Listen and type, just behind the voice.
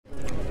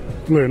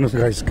ल हेर्नुहोस्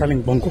गाइस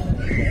कालिम्पोङको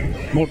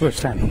मोटर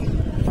स्ट्यान्ड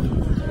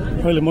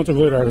अहिले म चाहिँ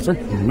गइरहेको छु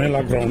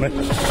मेला ग्राउन्ड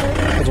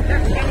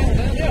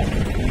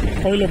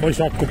अहिले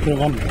वैशाखको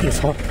प्रोग्राम के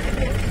छ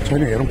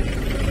छैन हेरौँ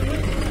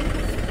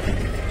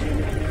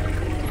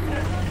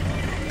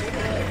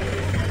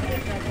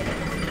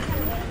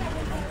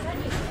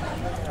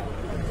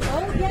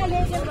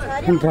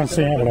इन्ट्रान्स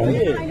चाहिँ यहाँबाट आउने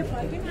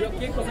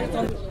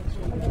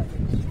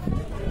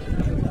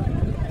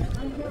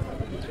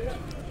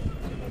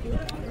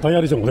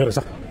तयारी चाहिँ हुँदै रहेछ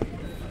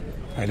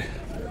अहिले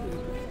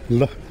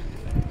ल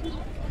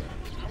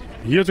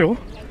यो चाहिँ हो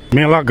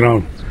मेला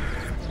ग्राउन्ड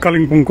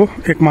कालिम्पोङको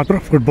एकमात्र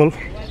फुटबल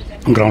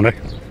ग्राउन्ड है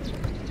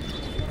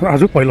र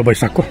आज पहिलो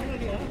वैशाखको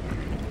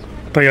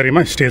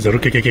तयारीमा स्टेजहरू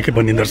के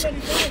बनिँदो रहेछ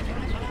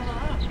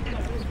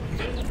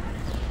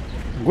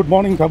गुड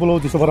मर्निङ काबुलो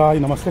दिसोबराई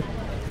नमस्ते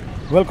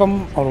welcome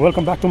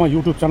back to my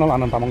YouTube channel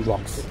Anand Tamang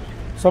blogs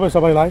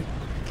सबैलाई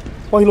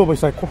पहिलो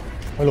वैशाखको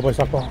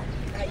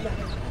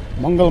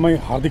मङ्गलमय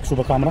हार्दिक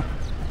शुभकामना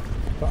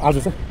र आज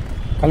चाहिँ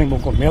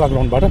कालिम्पोङको मेला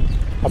ग्राउन्डबाट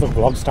आजको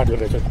भ्लग स्टार्ट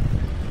गरिरहेको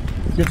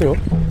छु यो चाहिँ हो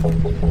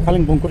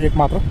कालिम्पोङको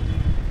एकमात्र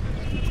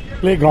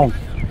प्ले ग्राउन्ड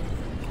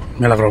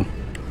मेला ग्राउन्ड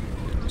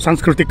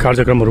सांस्कृतिक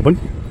कार्यक्रमहरू पनि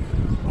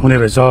हुने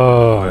रहेछ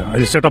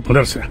अहिले सेटअप हुँदो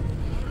रहेछ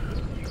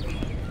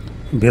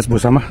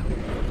वेशभूषामा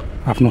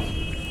आफ्नो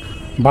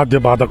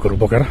वाद्यवादकहरू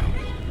बोकेर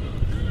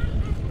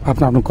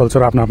आफ्नो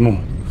कल्चर आफ्नो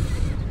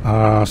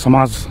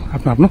समाज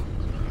आफ्नो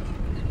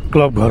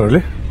क्लब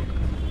घरहरूले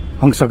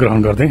अंशग्रहण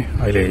गर्दै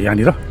अहिले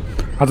यहाँनिर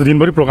आज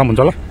दिनभरि प्रोग्राम हुन्छ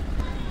होला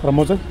र म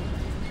चाहिँ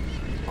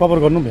कभर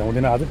गर्नु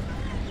भ्याउँदिनँ आज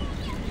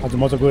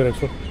म चाहिँ गइरहेको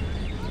छु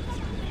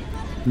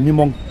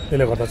निमोङ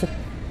त्यसले गर्दा चाहिँ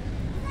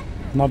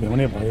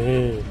नभ्याउने भए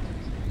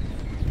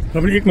र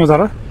पनि एक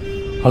नजारा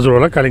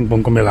हजुरहरूलाई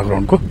कालिम्पोङको मेला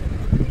ग्राउन्डको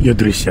यो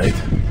दृश्य है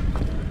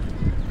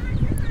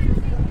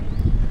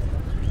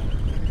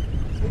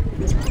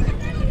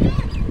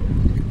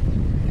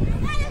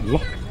ल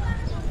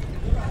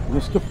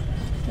यस्तो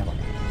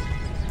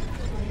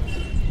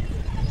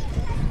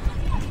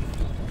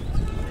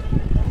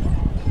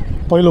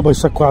पहिलो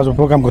वैशाखको आज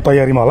प्रोग्रामको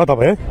तयारीमा होला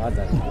तपाईँ है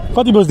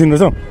कति बजीदेखि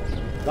रहेछ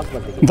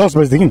 10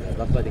 बजीदेखि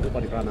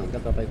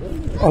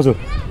हजुर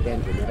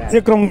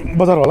एक राउन्ड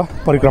बजार होला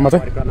परिक्रमा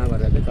चाहिँ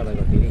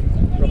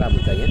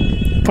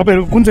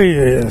तपाईँहरू कुन चाहिँ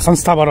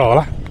संस्थाबाट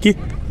होला कि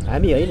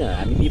हामी होइन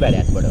हामी बिहिबारे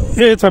हाटबाट हो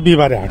ए अच्छा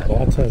बिहिबारे हाटको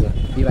अच्छा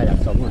बिहिबारे हाट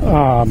सङ्घ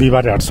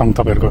बिहिबारे हाट सङ्घ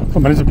तपाईँहरूको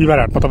भनेपछि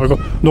बिहिबारे हाटमा तपाईँको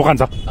दोकान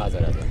छ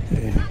हजुर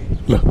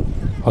ल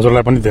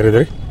हजुरलाई पनि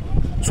धेरै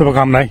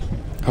शुभकामना है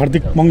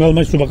हार्दिक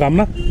मङ्गलमय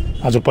शुभकामना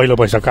आज पहिलो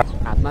वैशाख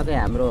हातमा चाहिँ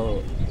हाम्रो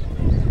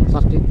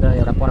संस्कृत र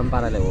एउटा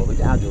परम्पराले हो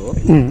आज हो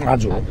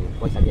आज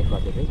वैशाख 1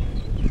 गते चाहिँ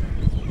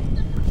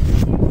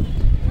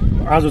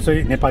आज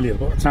चाहिँ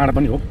नेपालीहरूको चाड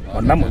पनि हो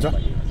भन्दा पनि हुन्छ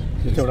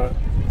यो चाहिँ एउटा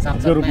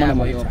यो रूपमा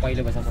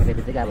पहिलो वैशाख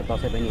सकेपछि अब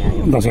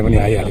दसैँ पनि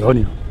आइहाल्यो हो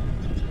नि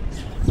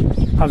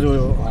आज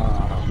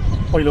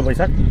पहिलो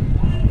वैशाख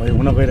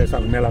हुन गइरहेछ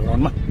अब मेला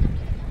ग्राउन्डमा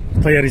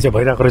तयारी चाहिँ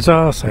भइरहेको रहेछ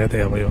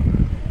सायदै अब यो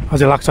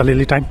अझै लाग्छ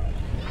अलिअलि टाइम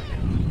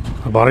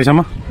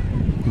भरेसम्म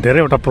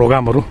धेरैवटा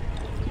प्रोग्रामहरू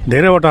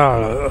धेरैवटा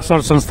सर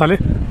संस्थाले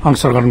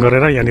अंशग्रहण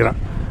गरेर यहाँनिर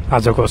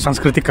आजको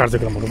सांस्कृतिक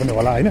कार्यक्रमहरू पनि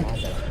होला होइन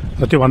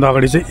र त्योभन्दा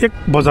अगाडि चाहिँ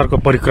 1 बजारको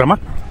परिक्रमा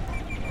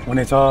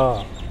हुनेछ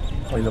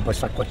पहिलो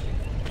वैशाखको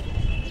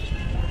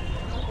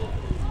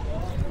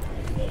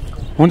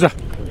हुन्छ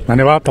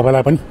धन्यवाद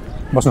तपाईँलाई पनि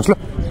बस्नुहोस्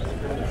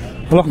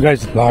ल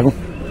गाइज लागौँ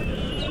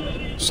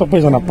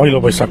सबैजना पहिलो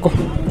वैशाखको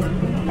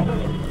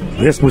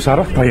वेशभूषा र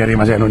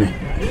तयारीमा जानु नि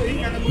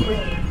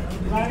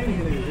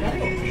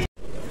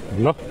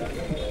ल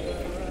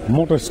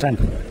मोटर स्ट्यान्ड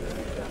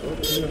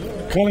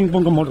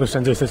कालिम्पोङको मोटर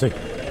स्ट्यान्ड चाहिँ यसै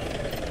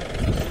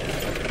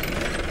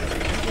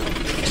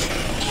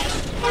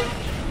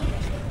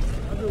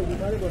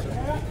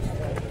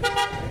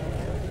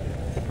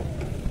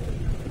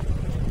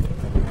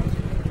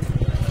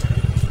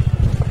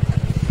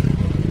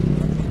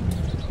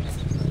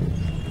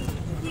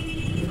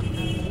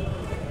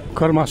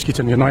कर्मास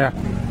किचन यो नयाँ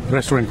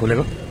रेस्टुरेन्ट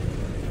खोलेको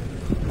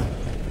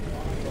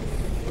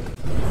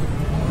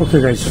ओके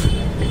गाइस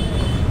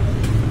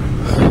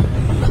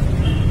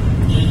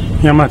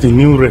यहाँ माथि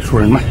न्यू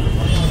रेस्टुरेन्टमा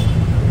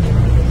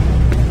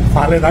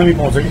फाले दामी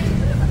पाउँछ कि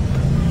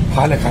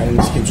फाले खाएर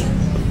निस्किन्छु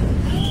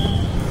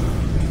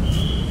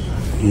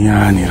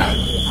यहाँनिर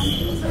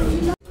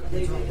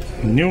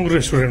न्यू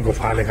रेस्टुरेन्टको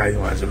फाले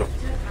खायौँ आज ल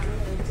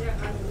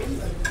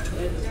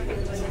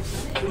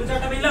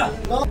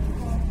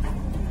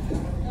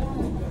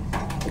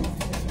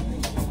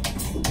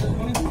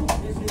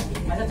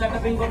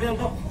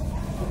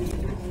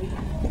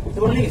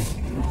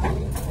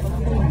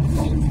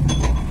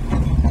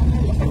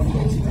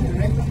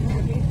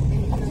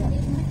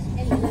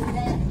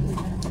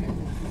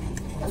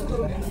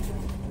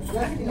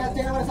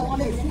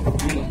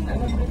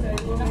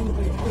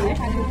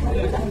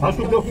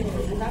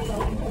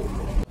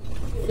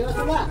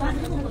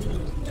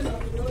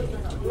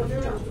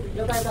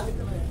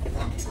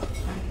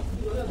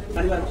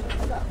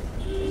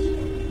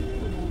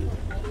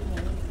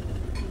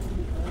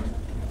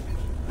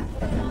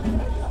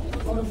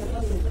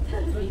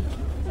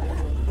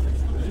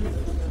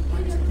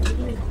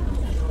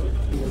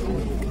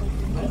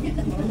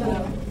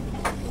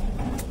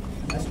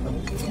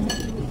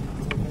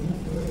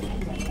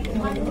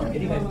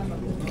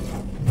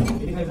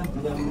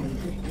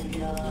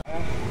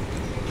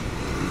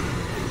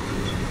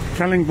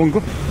कालिम्पोङको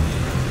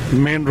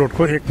मेन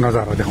रोडको एक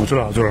नजारा देखाउँछु ल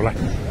हजुरहरूलाई।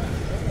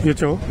 यो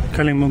चाहिँ हो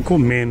कालिम्पोङको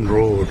मेन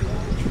रोड।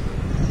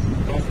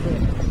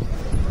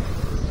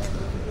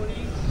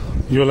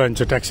 यो लाइन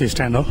चाहिँ ट्याक्सी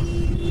स्ट्यान्ड हो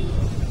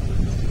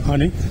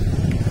अनि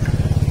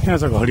यहाँ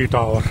छ घडी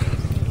टावर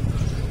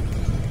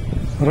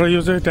र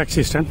यो चाहिँ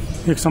ट्याक्सी स्ट्यान्ड।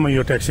 एक समय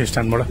यो ट्याक्सी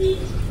स्ट्यान्डबाट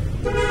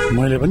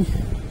मैले पनि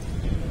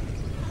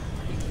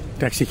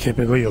ट्याक्सी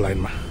खेपेको यो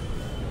लाइनमा।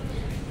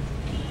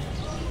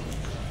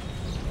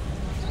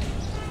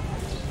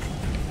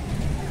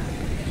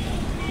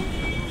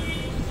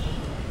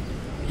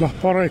 ल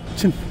पर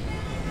एकछिन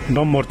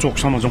डम्बर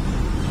चोकसम्म जाउँ।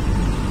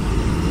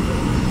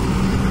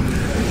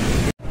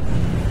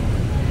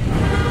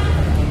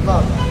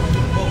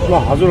 ल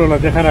हजुरहरूलाई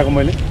देखाइरहेको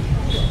मैले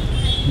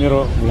मेरो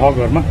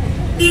भ्लगहरूमा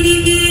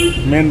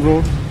मेन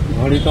रोड,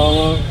 घडी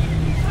टावर,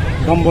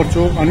 डम्बर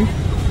चोक अनि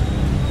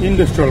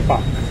इन्डस्ट्रियल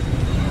पार्क।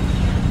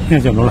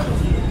 यहाँ जानु ल।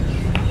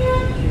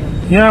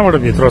 यहाँबाट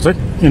भित्र चाहिँ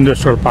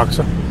इन्डस्ट्रियल पार्क छ।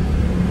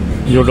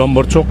 यो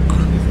डम्बर चोक,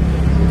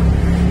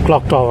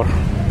 क्लक टावर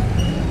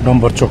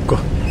डम्बर चोकको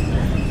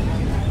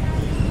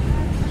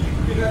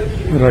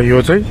र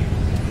यो चाहिँ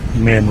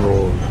मेन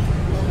रोड।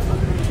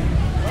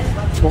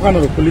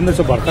 दोकानहरू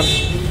खोलिँदैछ भर्खर।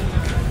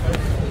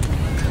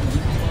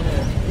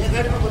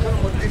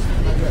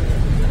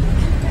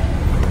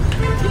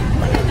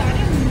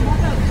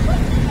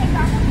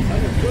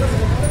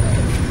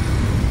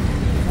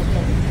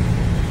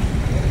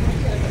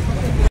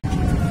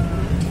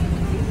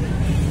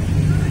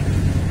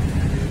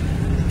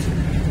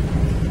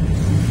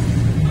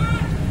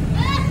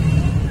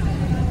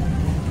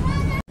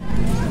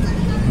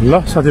 ल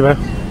साथीभाइ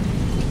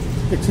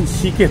एकछिन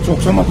सिके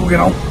चोकसम्म पुगेर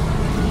आउँ।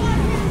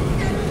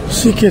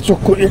 सिके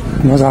चोकको एक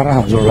नजारा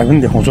हजुरहरूलाई पनि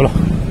देखाउँछु ल।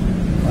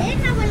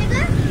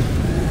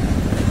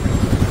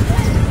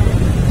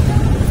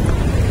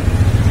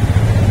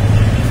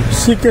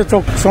 सिके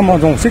चोकसम्म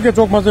जाउँ। सिके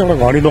चोकमा चाहिँ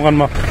एउटा घडी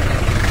दोकानमा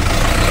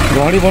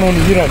घडी बनाउनु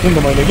दिइरहेको थिएँ नि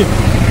त मैले कि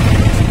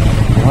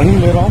घडी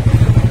लिएर आउँ।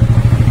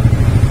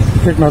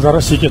 एक नजारा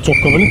सिके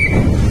चोकको पनि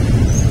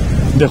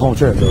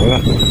देखाउँछु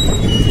हजुरहरूलाई।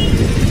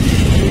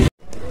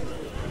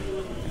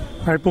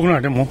 आइपुग्नु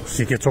आँटेँ म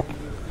सिके चोक।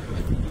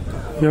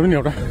 यो पनि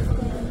एउटा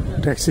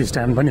ट्याक्सी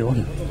स्ट्यान्ड पनि हो।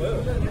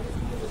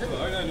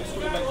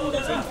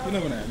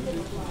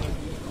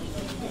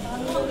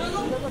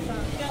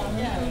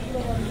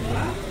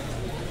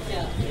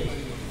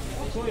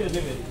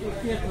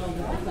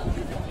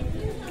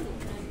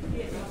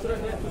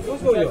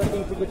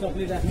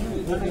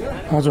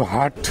 आज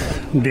हाट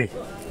डे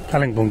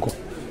कालिम्पोङको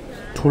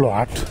ठुलो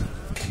हाट।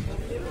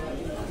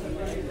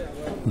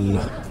 ल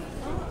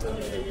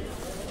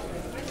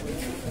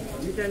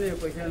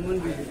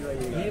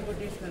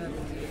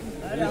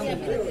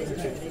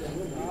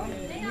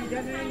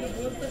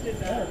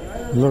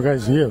ल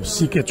गाइस यो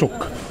सिके चोक।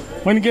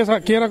 अनि के छ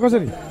केरा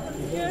कसरी?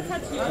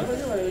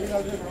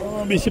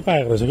 बेसी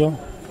पाएको रहेछ क्या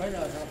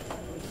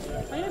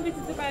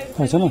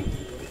छैन।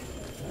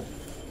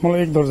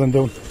 मलाई एक दर्जन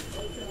देऊ।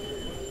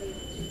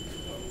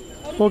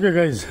 ओके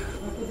गाइज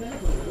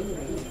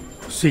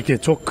सिके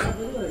चोक।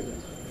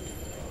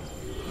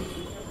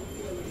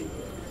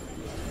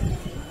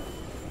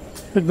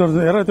 एक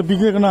दर्जन हेर त्यो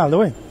बिग्रेको नहाल्दो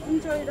भाइ।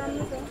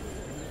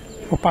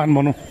 पान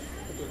बनाऊ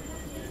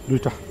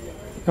दुईवटा,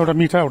 एउटा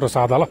मिठा एउटा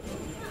सादा ल।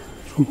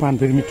 पान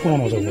फेरि मिठो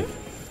बनाउँछ उसले।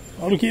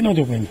 अरू केही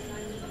नदियो पनि।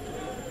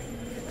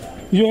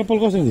 यो एप्पल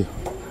कसरी दियो?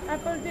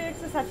 एप्पल चाहिँ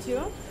 160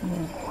 हो।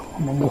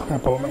 महँगो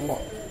एप्पल महँगो।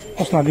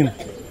 कसमा दिन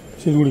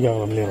सिलगढी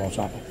गएर लिएर आउँछ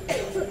अब।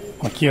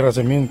 केरा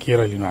चाहिँ मेन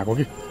केरा लिनु आएको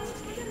कि।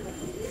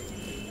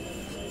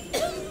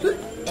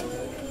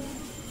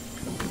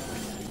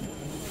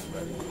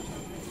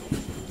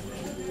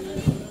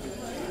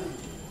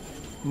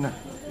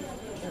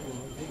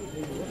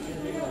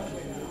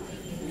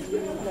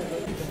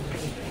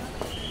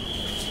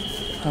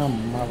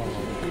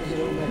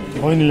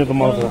 बहिनीले त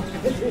मलाई त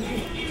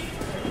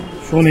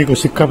सोनीको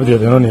सिक्का पो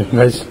दिँदैन नि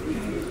गाइस।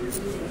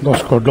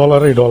 10 को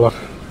डलरै डलर।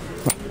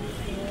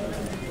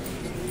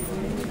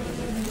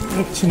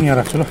 एकछिन यहाँ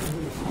राख्छु ल।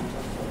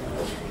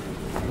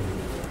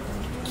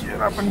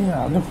 केरा पनि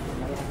हाल्नु।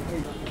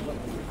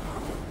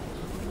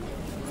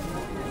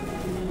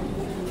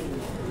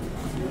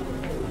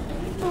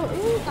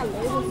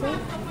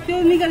 त्यो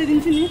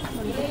निकालिदिन्छु नि।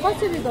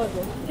 कसरी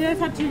दर्जन? त्यो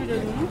 60 रुपियाँ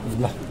दिनु।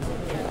 ल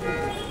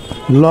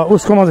ल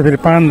उसकोमा चाहिँ फेरि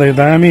पान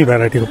दामी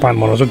भेराइटीको पान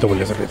बनाउँछ नि त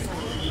उसले चाहिँ फेरि।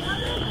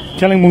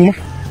 कालिम्पोङमा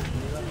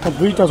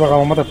दुईवटा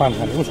जग्गामा मात्रै पान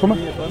खाने उसकोमा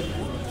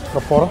र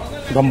पर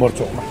डम्बर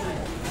चोकमा।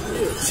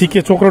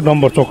 सिके चोक र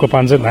डम्बर चोकको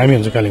पान चाहिँ दामी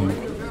हुन्छ कालिम्पोङ।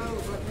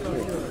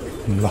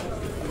 ल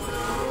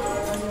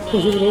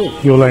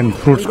यो लाइन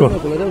फ्रुट्सको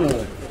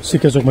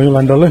सिके चोकमा यो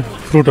लाइन डल्लै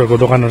फ्रुटहरूको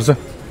दोकानहरू छ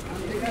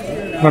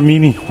र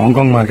मिनी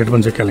हङकङ मार्केट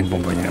पनि छ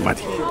कालिम्पोङको यहाँ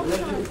माथि।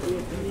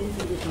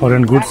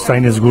 फरेन गुड्स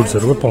चाइनिज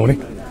गुड्सहरू पाउने।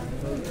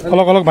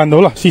 अलग अलग बाँध्नु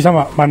होला,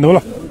 सिसामा बाँध्नु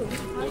होला।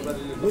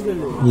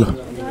 ल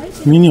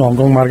मिनी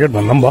हङकङ मार्केट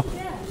भन्दा पनि भयो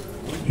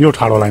यो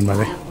ठाडो लाइनमा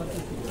चाहिँ।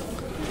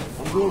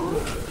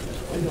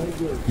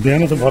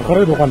 बिहान चाहिँ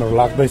भर्खरै दोकानहरू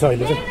लाग्दैछ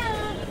अहिले चाहिँ।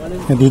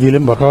 यहाँ दिदीले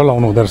पनि भर्खर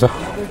लाउनु हुँदो रहेछ।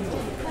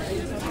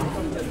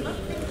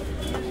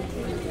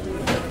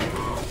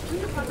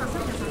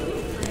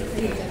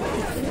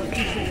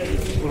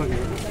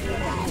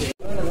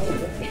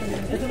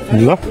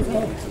 ल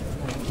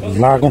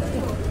लागौँ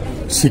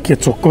सिके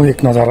चोकको एक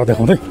नजारा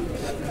देखाउँदै।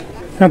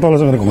 यहाँ तल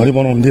चाहिँ मेरो घडी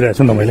बनाउनु दिइरहेको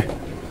छु नि त मैले,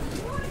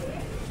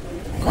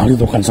 घडी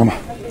दोकानसम्म।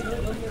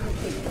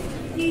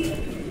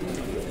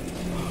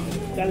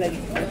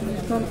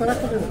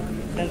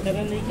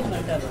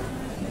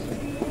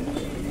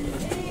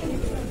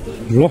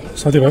 ल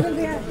साथीभाइ,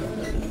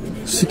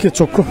 सिके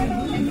चोकको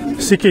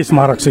सिके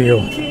स्मारक चाहिँ यो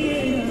हो।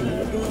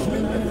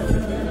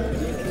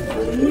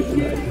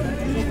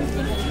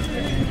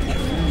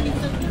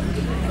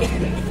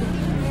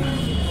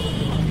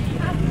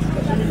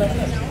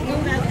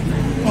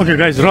 ओके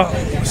गाइज, र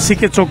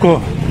सिके चोकको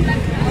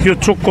यो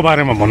चोकको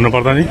बारेमा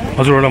भन्नुपर्दा नि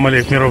हजुरहरूलाई मैले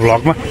मेरो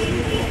भ्लगमा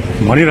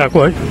भनिरहेको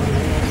है,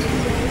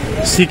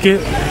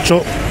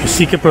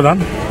 सिके प्रधान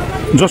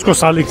जसको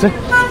शालिग चाहिँ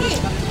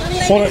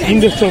पर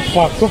इन्डस्ट्रियल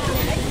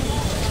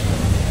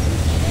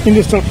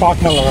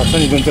पार्कमा लगाएको छ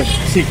नि, जुन चाहिँ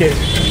सिके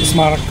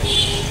स्मारक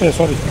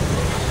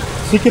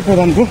सिके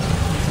प्रधानको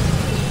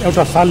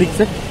एउटा शालिग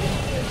चाहिँ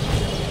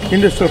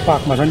इन्डस्ट्रियल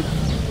पार्कमा छ नि,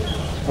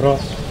 र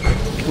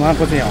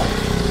उहाँको चाहिँ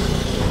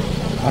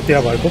हत्या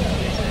भएको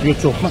यो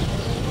चोकमा।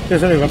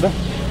 त्यसैले गर्दा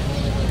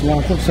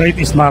उहाँको शहीद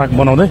स्मारक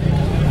बनाउँदै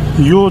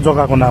यो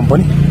जग्गाको नाम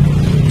पनि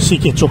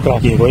सिके चोक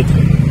राखिएको है।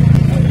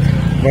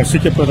 र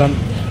सिके प्रधान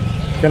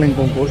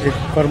कालिम्पोङको एक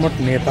कर्मठ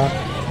नेता,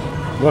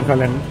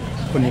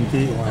 गोर्खाल्यान्डको निम्ति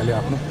उहाँले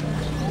आफ्नो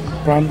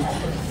प्राण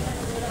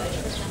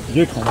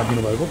यही ठाउँमा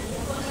दिनुभएको।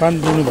 प्राण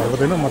दिनुभएको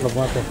छैन, मतलब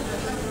उहाँको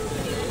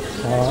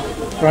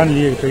प्राण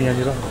लिएको थियो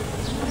यहाँनिर,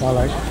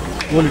 उहाँलाई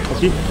गोली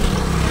ठोकी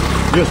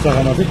यस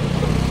जग्गामा चाहिँ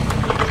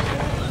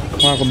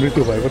उहाँको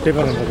मृत्यु भएको। त्यही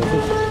कारणले गर्दा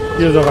चाहिँ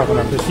यो जग्गाको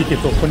नाम चाहिँ सिके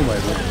चोक पनि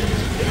भएको।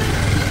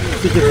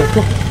 सिके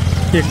चोकको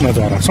एक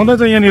नजारा। सधैँ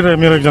चाहिँ यहाँनिर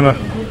मेरो एकजना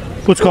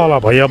पुच्कावाला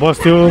भैया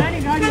बस्थ्यो,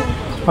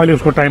 अहिले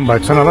उसको टाइम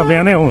भएको छैन होला,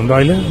 बिहानै हो हुन्छ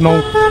अहिले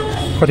 9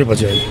 कति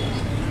बजी अहिले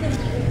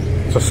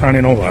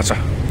 9:30 भएको छ,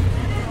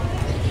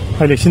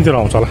 अहिले एकछिनतिर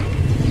आउँछ होला।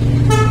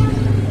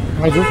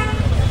 आज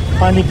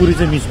पानीपुरी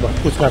चाहिँ मिस भयो,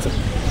 पुच्का चाहिँ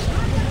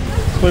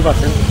कोही बात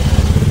छैन।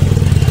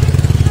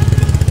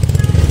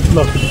 ल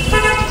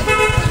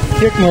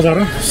एक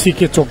नजारा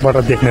सिके चोकबाट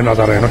देख्ने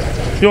नजारा हेर।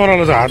 यो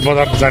ओह्रालो चाहिँ हाट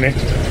बजार जाने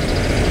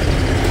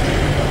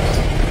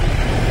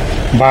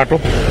बाटो।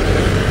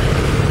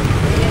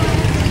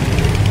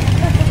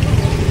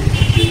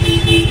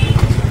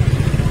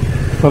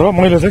 र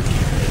मैले चाहिँ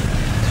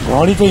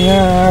घडी चाहिँ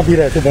यहाँ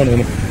दिइरहेको छु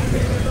बनाउनु।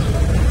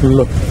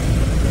 ल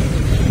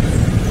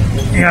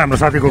यहाँ हाम्रो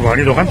साथीको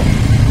घडी दोकान।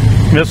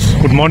 यस,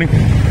 गुड मर्निङ।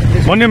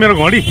 भन्यो मेरो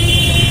घडी।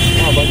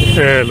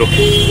 ए ल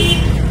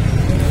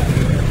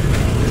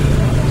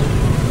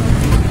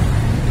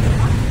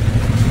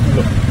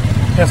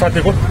यहाँ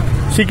साथीको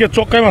सिके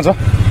चोकैमा छ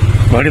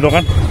घडी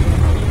दोकान।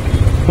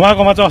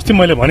 उहाँकोमा चाहिँ अस्ति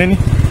मैले भने नि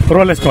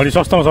रोलेक्स घडी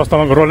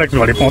सस्तामा रोलेक्स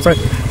घडी पाउँछ।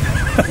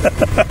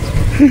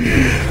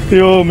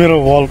 यो मेरो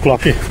वाल क्लक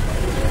के,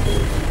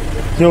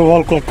 यो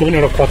वाल क्लकको पनि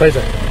एउटा कतै छ,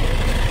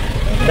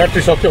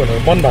 ब्याट्री सक्यो भनेर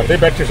बन्द भएको थियो,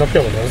 ब्याट्री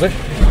सक्यो भनेर चाहिँ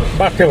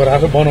बाठ्यो भएर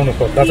आफू बनाउनु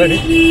खोज्दा चाहिँ नि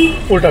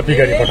उल्टा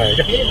बिगारी पठायो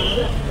क्या।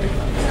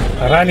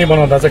 रानी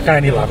बनाउँदा चाहिँ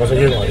कहानी भएको छ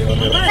यो घडी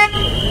भनेर।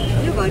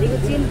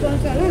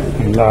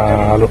 ल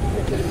ल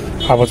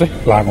अब चाहिँ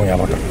लागौँ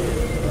यहाँबाट।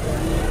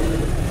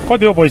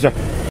 कति हो पैसा?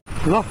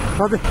 ल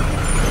साथी,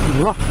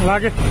 ल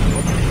लागे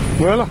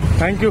गयो। ल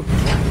थ्याङ्क यू।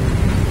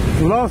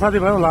 ल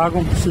साथीभाइ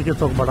लागौँ सिके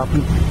चोकबाट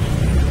पनि।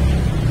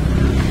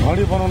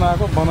 घडी बनाउन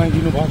आएको,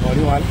 बनाइदिनु भयो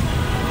घडी उहाँले।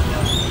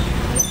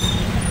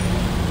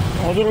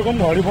 हजुरहरूको पनि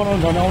घडी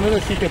बनाउनु छ भने आउनु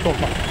चाहिँ सिके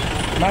चोकमा,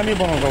 नानी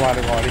बनाउँछ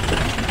उहाँले घडी।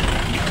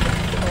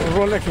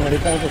 रोलेक्स घडी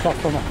पाउँछ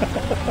सस्तोमा।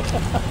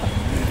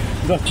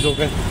 जस्ट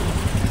जोकै।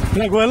 ल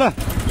गयो। ल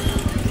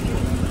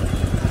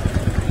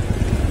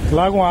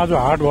लागौँ आज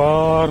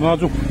हाटघर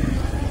नजाउँ।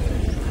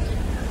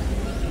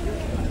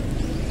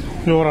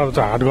 यो ओह्रालो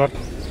चाहिँ हाटघर,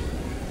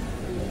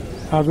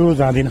 आज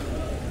जाँदिनँ,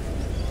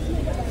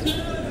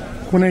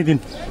 कुनै दिन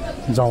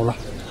जाउँला।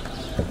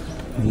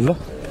 ल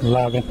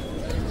लागौँ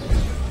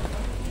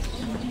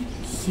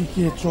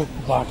सिके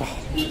चोकबाट।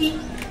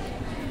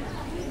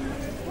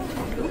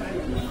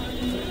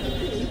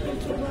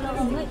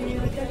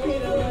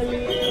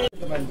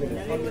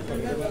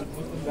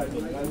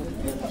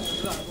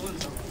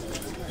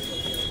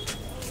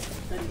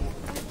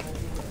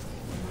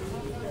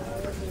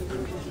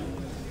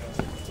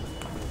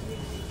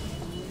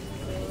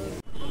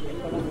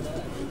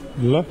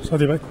 ल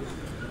साथीभाइ,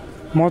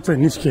 म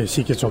चाहिँ निस्केँ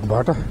सिके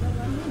चोकबाट।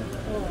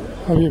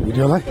 अब यो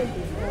भिडियोलाई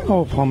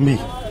फम्बी,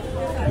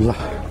 ल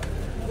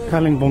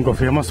कालिम्पोङको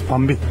फेमस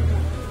फम्बी,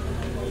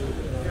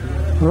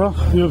 र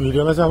यो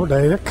भिडियोलाई चाहिँ अब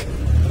डाइरेक्ट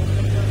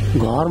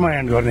घरमा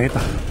एन्ड गर्ने है त।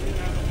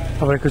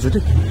 अब एकैचोटि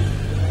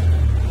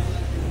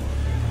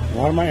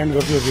घरमा एन्ड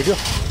गर्छु यो भिडियो,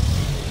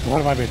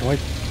 घरमा भेटौँ है।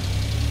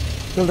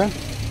 Till then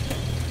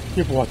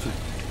keep watching.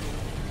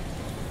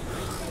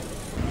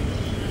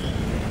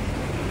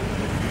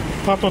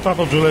 तातो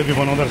तातो जुलेबी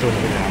बनाउँदा रहेछ।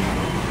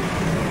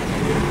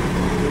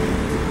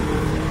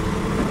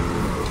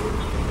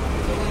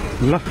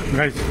 ल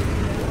गाइज,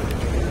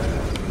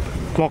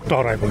 क्लक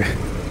टावर आइपुगे।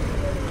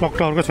 क्लक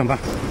टावरकै छ नि त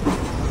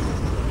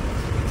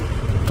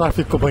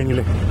ट्राफिकको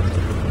बहिनीले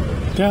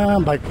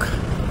त्यहाँ बाइक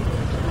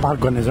पार्क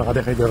गर्ने जग्गा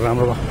देखाइदियो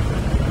राम्रो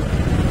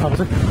भयो अब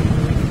चाहिँ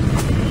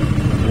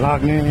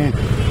लाग्ने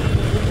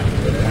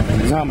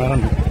जाम हेर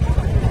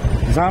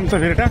न जाम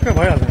चाहिँ फेरि ट्याक्कै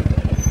भइहाल्छ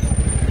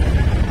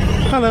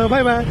हेलो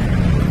बाई बाई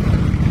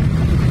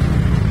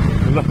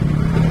ल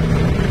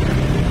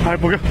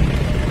आइपुग्यो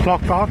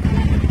क्लक टावर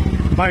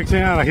बाइक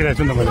चाहिँ यहाँ राखिरहेको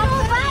छु नि त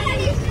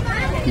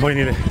मैले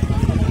बहिनीले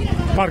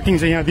पार्किङ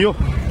चाहिँ यहाँ दियो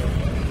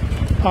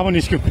अब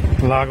निस्क्यौँ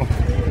लागौँ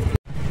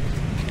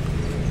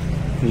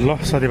ल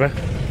साथीभाइ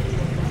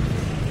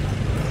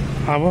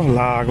अब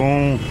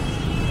लागौँ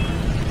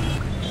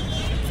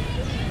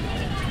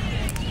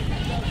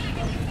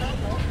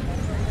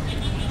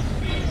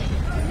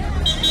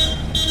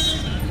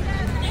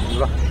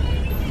ल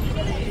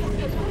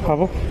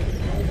अब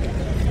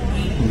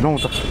जाउँ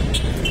त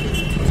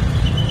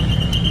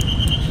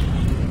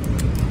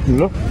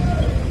ल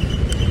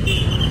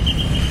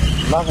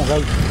लागौँ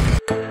गाई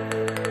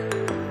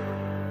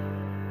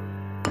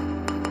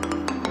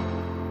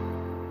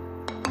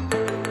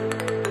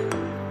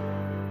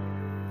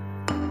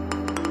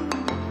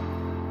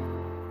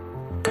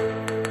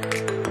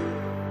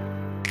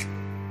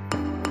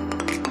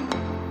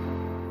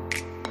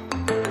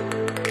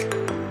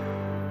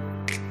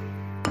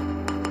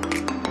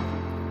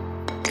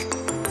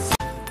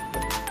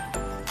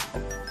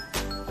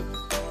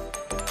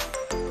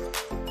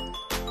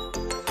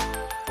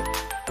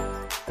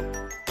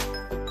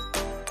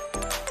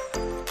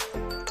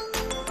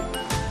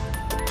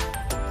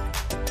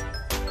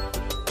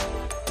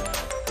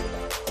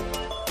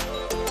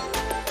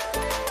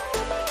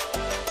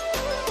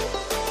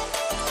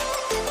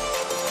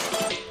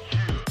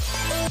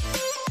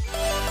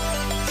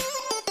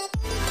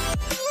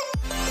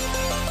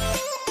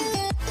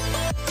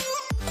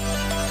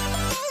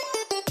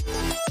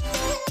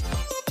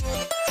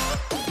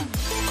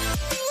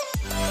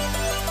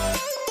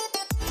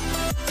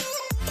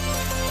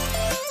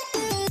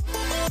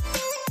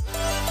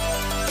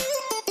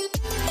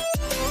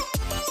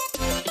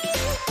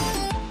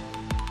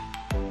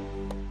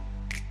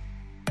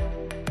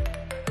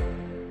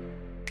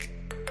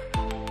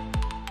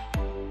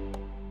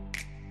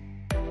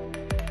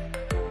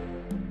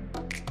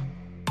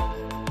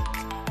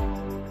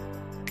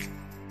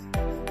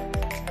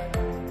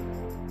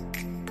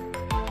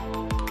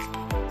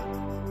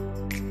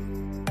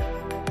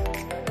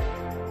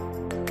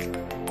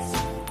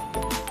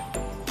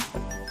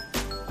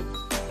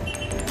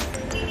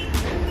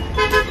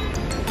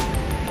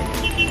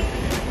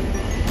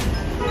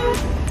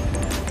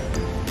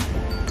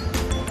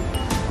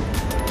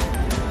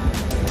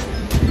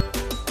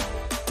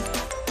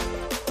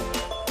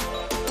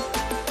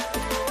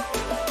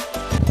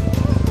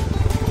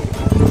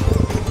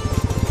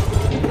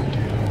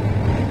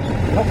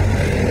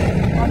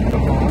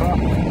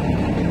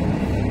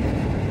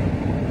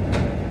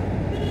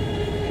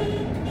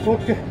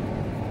ओके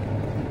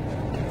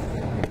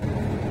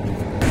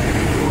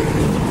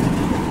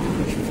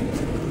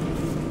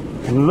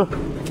ल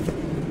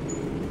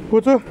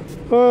कुछ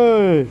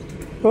ओइ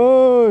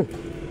ओइ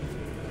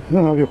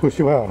अब यो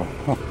खुसी भयो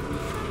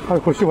अब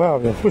खुसी भयो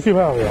अब खुसी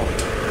भयो अब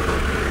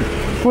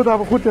कुद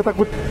अब कुद यता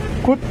कुद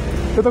कुद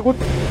यता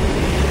कुद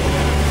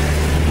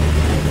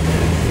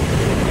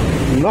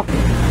ल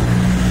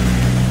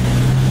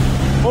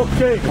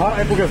ओके घर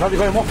आइपुग्यो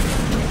साथीभाइ म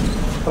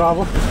र अब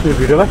यो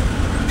भिडियोलाई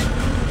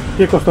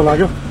के कस्तो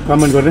लाग्यो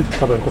कमेन्ट गर्ने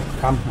तपाईँहरूको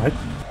काम है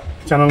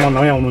च्यानलमा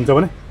नयाँ आउनुहुन्छ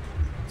भने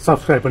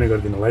सब्सक्राइब पनि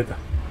गरिदिनु होला है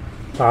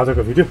त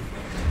आजको भिडियो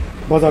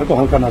बजारको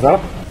हल्का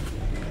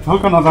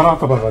नजारा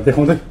तपाईँहरूलाई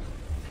देखाउँदै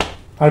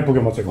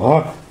आइपुगेँ म चाहिँ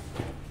घर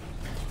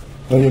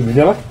र यो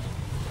भिडियोलाई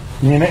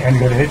यहीँ नै एन्ड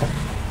गरेँ है त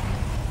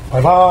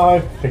बाई बाई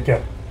टेक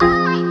केयर